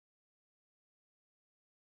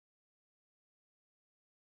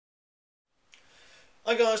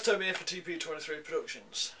Hi guys, Toby here for TP23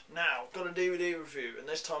 Productions. Now, got a DVD review, and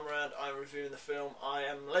this time around I'm reviewing the film I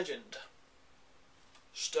Am Legend,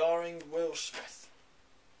 starring Will Smith.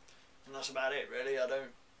 And that's about it really. I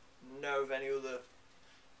don't know of any other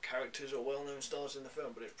characters or well-known stars in the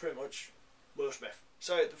film, but it's pretty much Will Smith.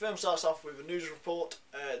 So the film starts off with a news report.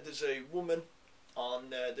 There's a woman on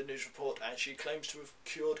the news report and she claims to have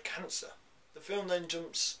cured cancer. The film then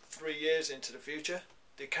jumps 3 years into the future.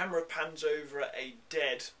 The camera pans over at a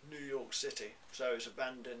dead New York City, so it's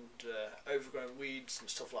abandoned, overgrown weeds and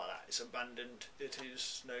stuff like that. It's abandoned, it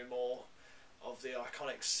is no more of the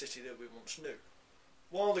iconic city that we once knew.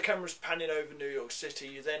 While the camera's panning over New York City,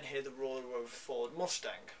 you then hear the roar of a Ford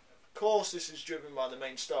Mustang. Of course, this is driven by the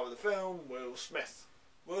main star of the film, Will Smith.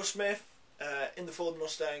 Will Smith, in the Ford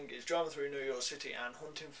Mustang, is driving through New York City and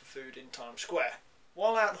hunting for food in Times Square.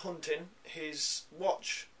 While out hunting, his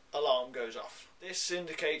watch alarm goes off. This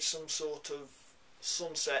indicates some sort of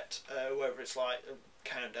sunset, whether it's like a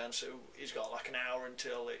countdown, so he's got like an hour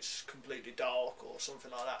until it's completely dark or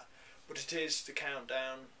something like that. But it is the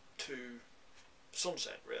countdown to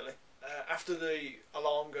sunset, really. After the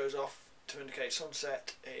alarm goes off to indicate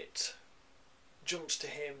sunset, it jumps to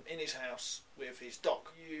him in his house with his dog.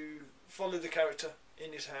 You follow the character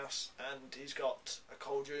in his house and he's got a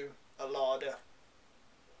cold room, a larder,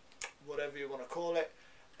 whatever you want to call it,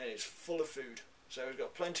 and it's full of food. So he's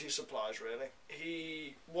got plenty of supplies really.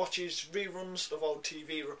 He watches reruns of old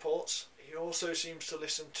TV reports. He also seems to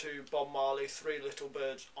listen to Bob Marley, Three Little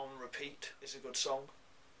Birds on repeat. It's a good song,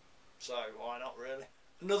 so why not really.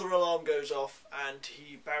 Another alarm goes off and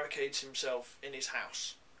he barricades himself in his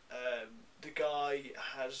house. The guy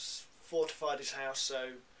has fortified his house, so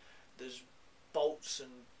there's bolts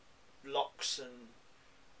and locks and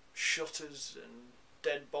shutters and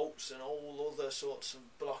deadbolts and all other sorts of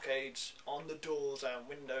blockades on the doors and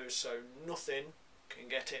windows, so nothing can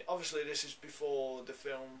get it. Obviously this is before the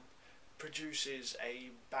film produces a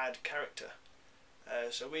bad character,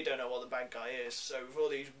 so we don't know what the bad guy is. So with all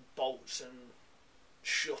these bolts and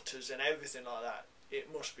shutters and everything like that,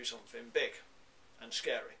 it must be something big and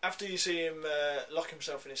scary. After you see him lock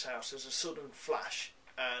himself in his house, there's a sudden flash,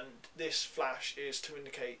 and this flash is to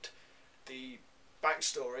indicate the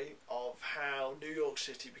backstory of how New York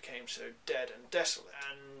City became so dead and desolate,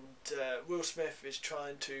 and Will Smith is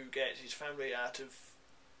trying to get his family out of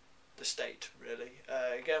the state, really,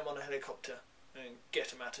 get them on a helicopter and get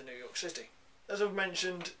them out of New York City. As I've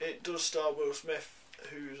mentioned, it does star Will Smith,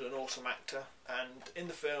 who's an awesome actor, and in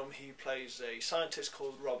the film he plays a scientist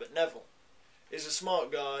called Robert Neville. He's a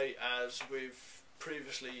smart guy, as we've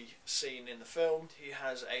previously seen in the film. He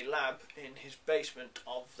has a lab in his basement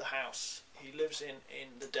of the house he lives in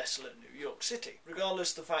the desolate New York City.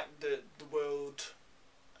 Regardless of the fact that the world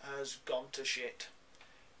has gone to shit,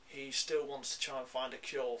 he still wants to try and find a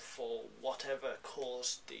cure for whatever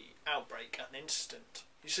caused the outbreak and incident.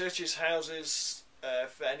 He searches houses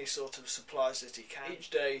for any sort of supplies that he can. Each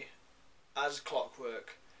day, as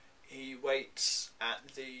clockwork, he waits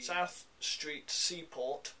at the South Street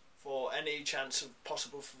Seaport for any chance of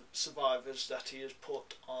possible survivors that he has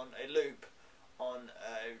put on a loop on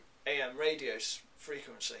a AM radio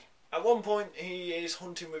frequency. At one point he is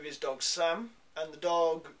hunting with his dog Sam, and the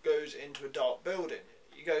dog goes into a dark building.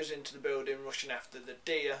 He goes into the building rushing after the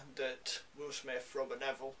deer that Will Smith, Robert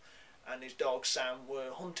Neville and his dog Sam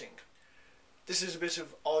were hunting. This is a bit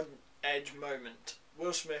of on edge moment.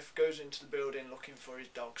 Will Smith goes into the building looking for his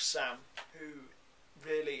dog Sam, who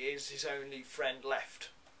really is his only friend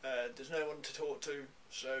left. There's no one to talk to,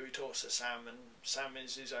 so he talks to Sam, and Sam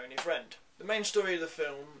is his only friend. The main story of the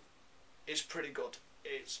film is pretty good.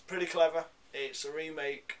 It's pretty clever. It's a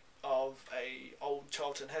remake of a old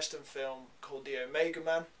Charlton Heston film called The Omega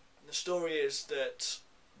Man. And the story is that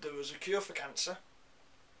there was a cure for cancer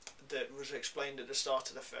that was explained at the start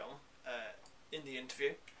of the film, in the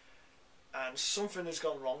interview, and something has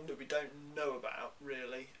gone wrong that we don't know about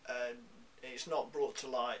really. It's not brought to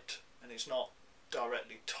light and it's not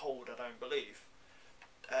directly told, I don't believe.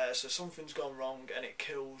 So something's gone wrong and it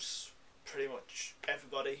kills pretty much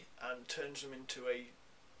everybody and turns them into a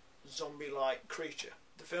zombie-like creature.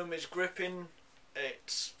 The film is gripping,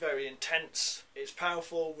 it's very intense, it's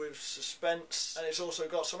powerful with suspense, and it's also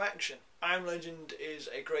got some action. I Am Legend is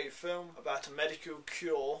a great film about a medical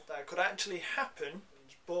cure that could actually happen,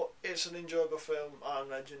 but it's an enjoyable film. I Am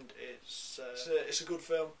Legend, it's a good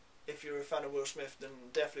film. If you're a fan of Will Smith, then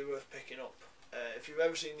definitely worth picking up. If you've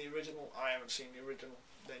ever seen the original, I haven't seen the original,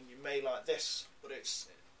 then you may like this, but it's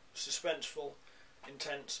suspenseful,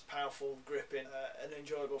 intense, powerful, gripping, an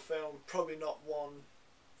enjoyable film. Probably not one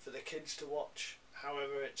for the kids to watch,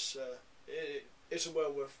 however it's it's a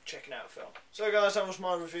well worth checking out film. So guys, that was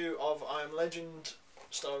my review of I Am Legend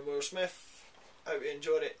starring Will Smith. Hope you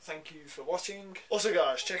enjoyed it. Thank you for watching. Also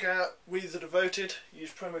guys, check out We The Devoted.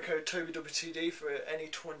 Use promo code TobyWTD for any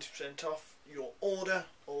 20% off your order.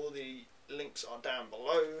 All the links are down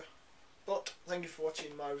below. But thank you for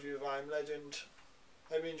watching my review of I Am Legend.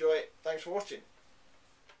 Hope you enjoy it. Thanks for watching.